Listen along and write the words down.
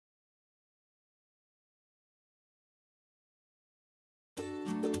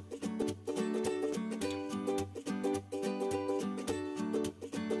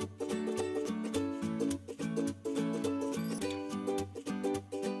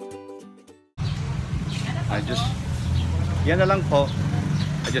Yan na lang po.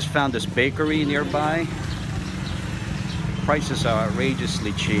 I just found this bakery nearby. Prices are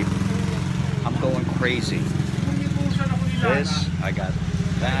outrageously cheap. I'm going crazy. This, I got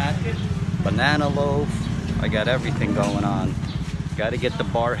that, banana loaf. I got everything going on. Got to get the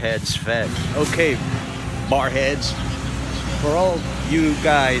bar heads fed. Okay, bar heads. For all you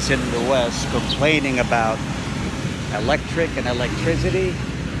guys in the West complaining about electric and electricity,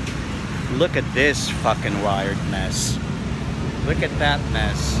 look at this fucking wired mess. Look at that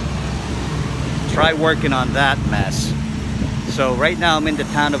mess. Try working on that mess. So right now I'm in the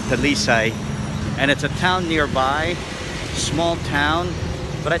town of Talisay, and it's a town nearby, small town,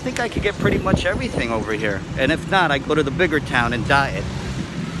 but I think I could get pretty much everything over here. And if not, I go to the bigger town and diet.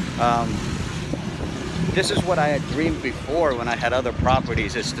 This is what I had dreamed before when I had other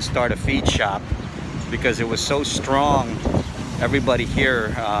properties, is to start a feed shop, because it was so strong. Everybody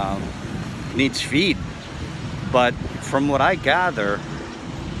here needs feed. But from what I gather,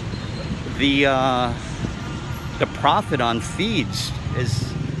 the profit on feeds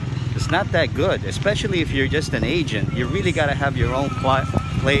is not that good, especially if you're just an agent. You really got to have your own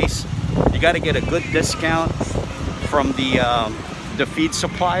place. You got to get a good discount from the feed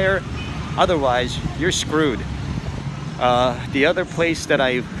supplier. Otherwise, you're screwed. The other place that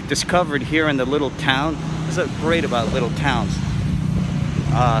I discovered here in the little town, this is great about little towns.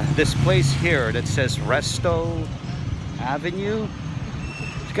 This place here that says Resto Avenue,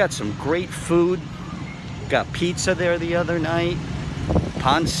 it's got some great food. Got pizza there the other night,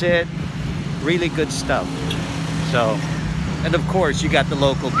 pancit, really good stuff. So, and of course you got the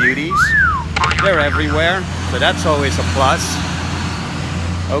local beauties. They're everywhere, so that's always a plus.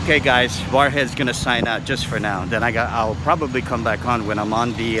 Okay guys, Barhead's gonna sign out just for now. Then I'll probably come back on when I'm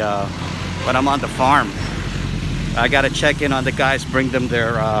on the farm. I gotta check in on the guys, bring them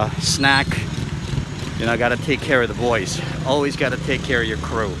their snack. You know, I gotta take care of the boys. Always gotta take care of your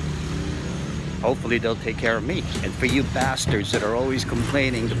crew. Hopefully they'll take care of me. And for you bastards that are always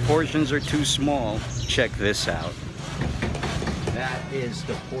complaining the portions are too small, check this out. That is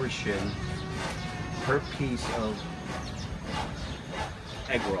the portion per piece of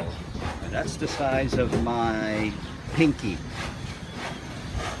egg roll. And that's the size of my pinky.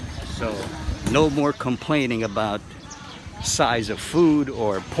 So no more complaining about size of food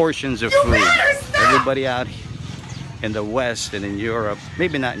or portions of food. Everybody out in the West and in Europe,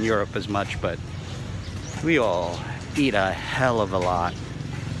 maybe not in Europe as much, but we all eat a hell of a lot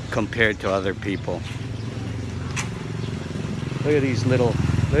compared to other people. Look at these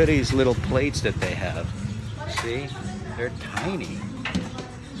little plates that they have. See? They're tiny.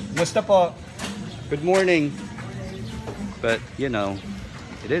 Musta po? Good morning. But you know,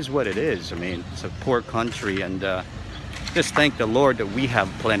 it is what it is. I mean, it's a poor country, and just thank the Lord that we have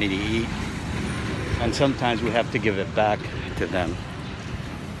plenty to eat. And sometimes we have to give it back to them.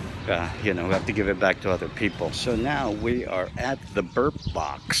 You know, we have to give it back to other people. So now we are at the burp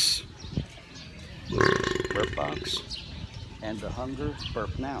box. Burp box. And the hunger,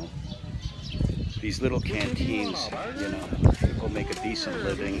 burp now. These little canteens, you know, people make a decent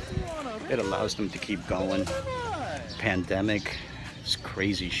living. It allows them to keep going. Pandemic, it's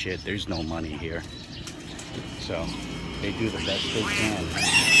crazy shit. There's no money here. So they do the best they can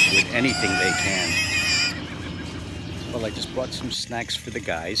with anything they can. Well, I just bought some snacks for the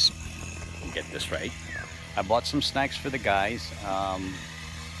guys. Get this right. I bought some snacks for the guys.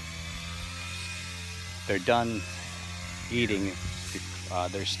 They're done eating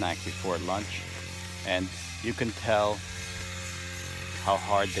their snack before lunch, and you can tell how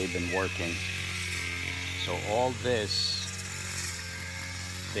hard they've been working. So all this,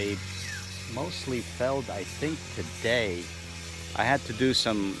 they mostly felled, I think, today. I had to do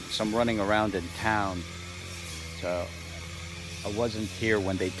some running around in town, so I wasn't here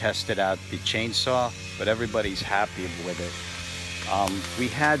when they tested out the chainsaw, but everybody's happy with it. We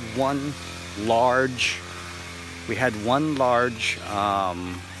had one large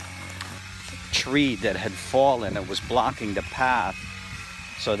tree that had fallen and was blocking the path.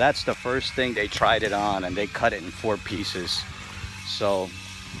 So that's the first thing they tried it on, and they cut it in 4 pieces. So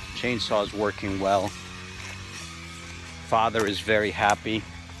chainsaw is working well. Father is very happy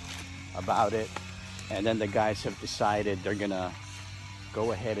about it. And then the guys have decided they're gonna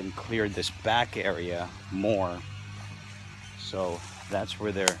go ahead and clear this back area more. So that's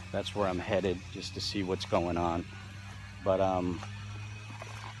where I'm headed, just to see what's going on. But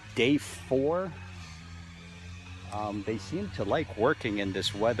day 4, they seem to like working in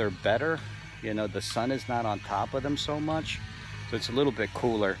this weather better. You know, the sun is not on top of them so much, so it's a little bit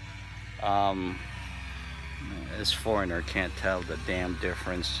cooler. This foreigner can't tell the damn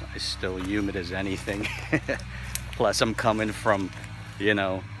difference. It's still humid as anything. Plus I'm coming from, you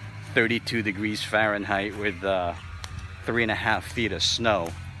know, 32 degrees Fahrenheit with 3.5 feet of snow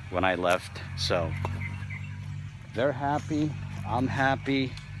when I left. So they're happy, I'm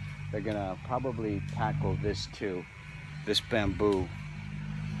happy. They're gonna probably tackle this too. This bamboo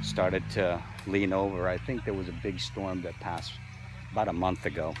started to lean over. I think there was a big storm that passed about a month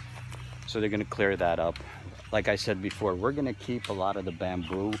ago. So they're gonna clear that up. Like I said before, we're gonna keep a lot of the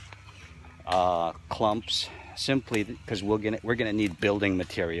bamboo clumps simply because we're gonna need building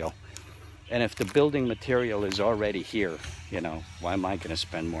material. And if the building material is already here, you know, why am I gonna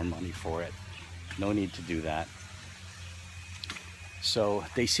spend more money for it? No need to do that. So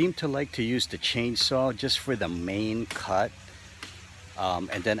they seem to like to use the chainsaw just for the main cut.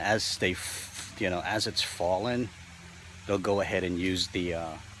 And then as they, you know, as it's fallen, they'll go ahead and use the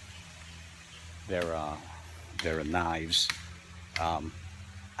their knives.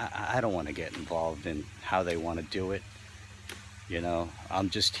 I don't want to get involved in how they want to do it. You know, I'm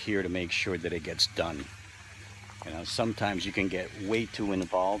just here to make sure that it gets done. You know, sometimes you can get way too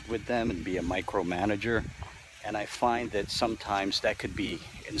involved with them and be a micromanager. And I find that sometimes that could be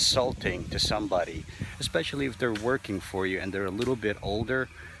insulting to somebody, especially if they're working for you and they're a little bit older.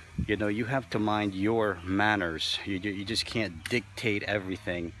 You know, you have to mind your manners. You just can't dictate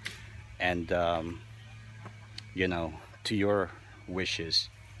everything and, you know, to your wishes.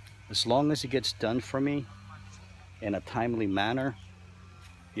 As long as it gets done for me in a timely manner,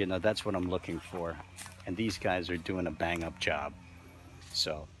 you know, that's what I'm looking for. And these guys are doing a bang-up job.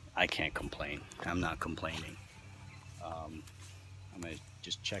 So I can't complain. I'm not complaining. I'm gonna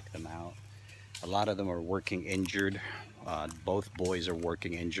just check them out. A lot of them are working injured. Both boys are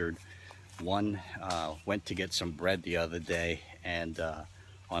working injured. One went to get some bread the other day and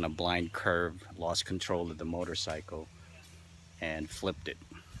on a blind curve lost control of the motorcycle and flipped it.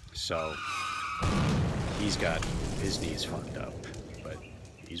 So he's got his knees fucked up, but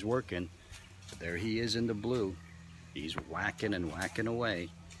he's working. There he is in the blue. He's whacking and whacking away,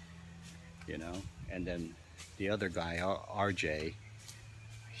 you know. And then the other guy, RJ,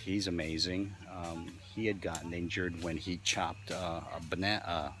 he's amazing. He had gotten injured when he chopped a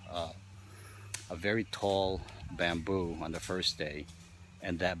very tall bamboo on the first day.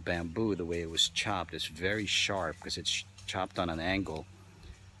 And that bamboo, the way it was chopped, is very sharp because it's chopped on an angle.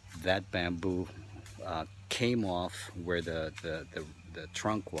 That bamboo came off where the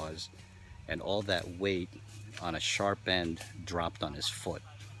trunk was, and all that weight on a sharp end dropped on his foot.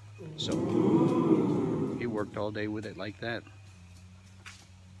 So he worked all day with it like that,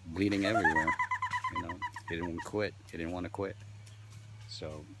 bleeding everywhere. You know, he didn't quit. He didn't want to quit.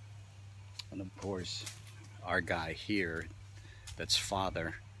 So, and of course, our guy here, that's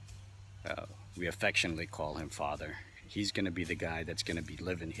Father. We affectionately call him Father. He's going to be the guy that's going to be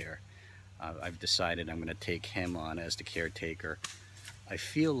living here. I've decided I'm going to take him on as the caretaker. I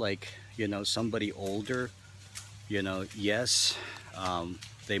feel like, you know, somebody older, you know, yes,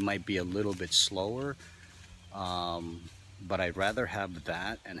 they might be a little bit slower, but I'd rather have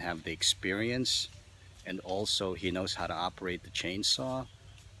that and have the experience, and also he knows how to operate the chainsaw.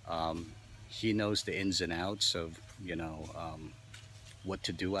 He knows the ins and outs of, you know, what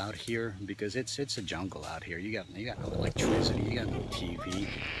to do out here, because it's a jungle out here. You got no electricity, you got no TV,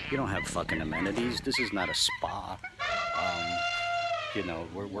 you don't have fucking amenities. This is not a spa. You know,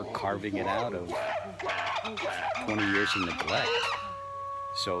 we're carving it out of 20 years of neglect.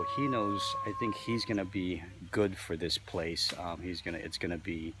 So he knows. I think he's gonna be good for this place. It's gonna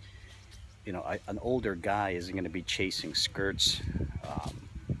be, you know, an older guy isn't gonna be chasing skirts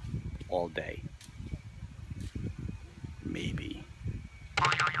all day. Maybe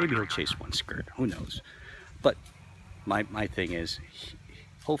he'll chase one skirt, who knows. But my thing is,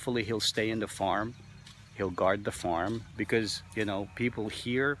 hopefully he'll stay in the farm, he'll guard the farm, because, you know, people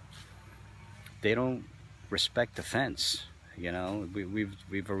here, they don't respect the fence. You know,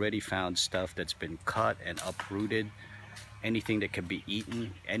 we've already found stuff that's been cut and uprooted, anything that can be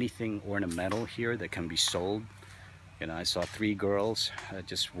eaten, anything ornamental here that can be sold. You know, I saw 3 girls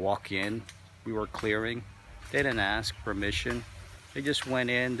just walk in. We were clearing, they didn't ask permission. They just went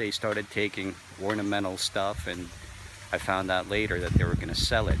in, they started taking ornamental stuff, and I found out later that they were going to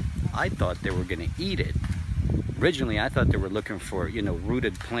sell it. I thought they were going to eat it. Originally, I thought they were looking for, you know,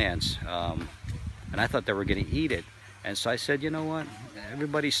 rooted plants, and I thought they were going to eat it. And so I said, you know what,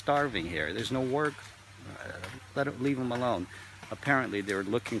 everybody's starving here. There's no work, leave them alone. Apparently, they were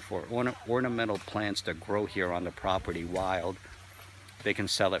looking for ornamental plants that grow here on the property wild. They can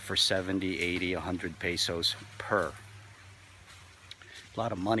sell it for 70, 80, 100 pesos per. A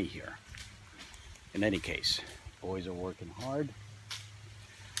lot of money here. In any case, boys are working hard,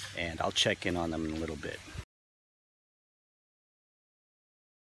 and I'll check in on them in a little bit.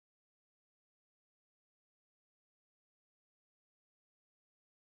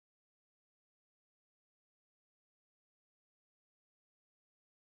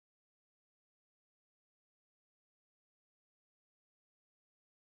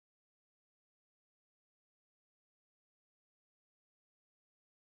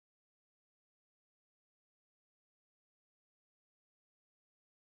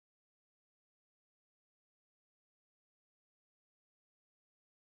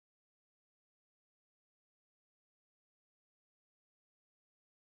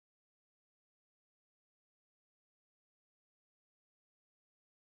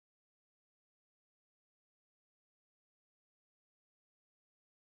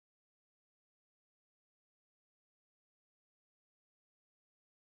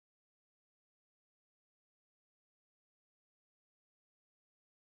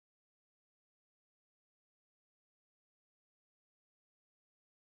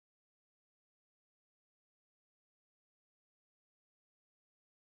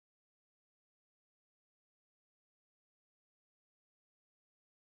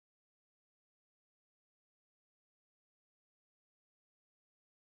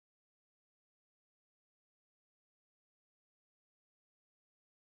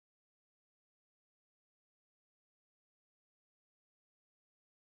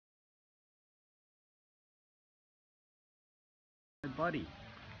 My buddy.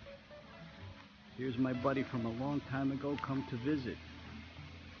 Here's my buddy from a long time ago come to visit.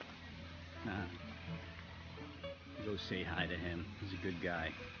 Go say hi to him. He's a good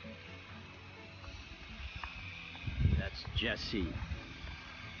guy. That's Jesse.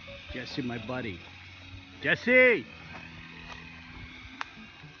 Jesse, my buddy. Jesse!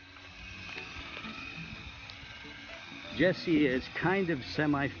 Jesse is kind of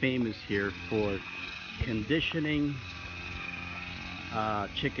semi-famous here for conditioning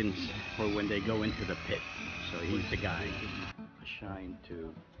chickens for when they go into the pit. So he's the guy. A shine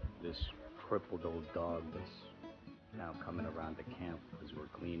to this crippled old dog that's now coming around the camp because we're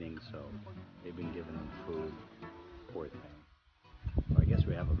cleaning, so they've been giving him food. Poor thing. Well, I guess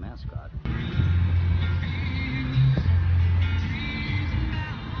we have a mascot.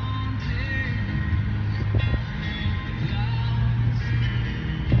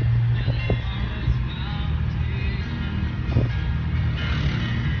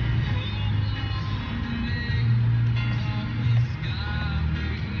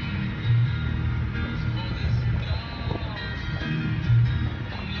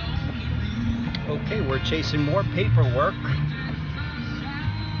 Okay, we're chasing more paperwork.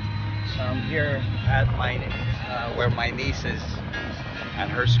 So I'm here at where my niece is at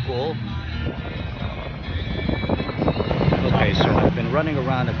her school. Okay, so I've been running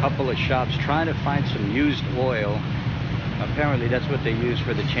around a couple of shops trying to find some used oil. Apparently that's what they use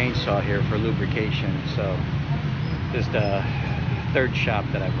for the chainsaw here for lubrication. So this is the third shop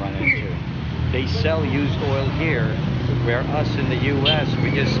that I've run into. They sell used oil here, where us in the US,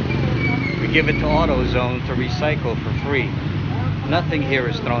 we give it to AutoZone to recycle for free. Nothing here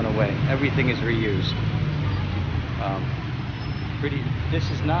is thrown away. Everything is reused. This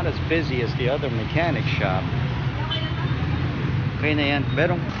is not as busy as the other mechanic shop. Okay na yan.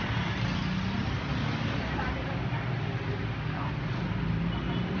 Merong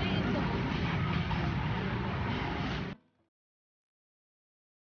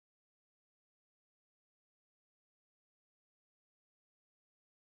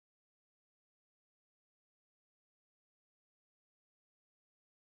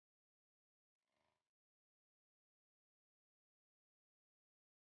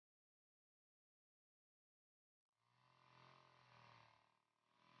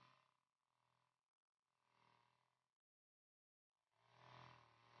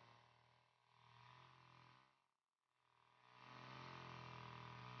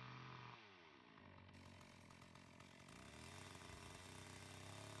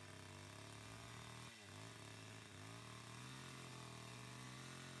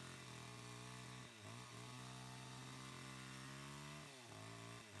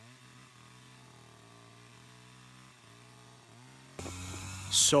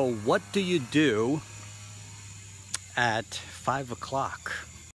So what do you do at 5 o'clock?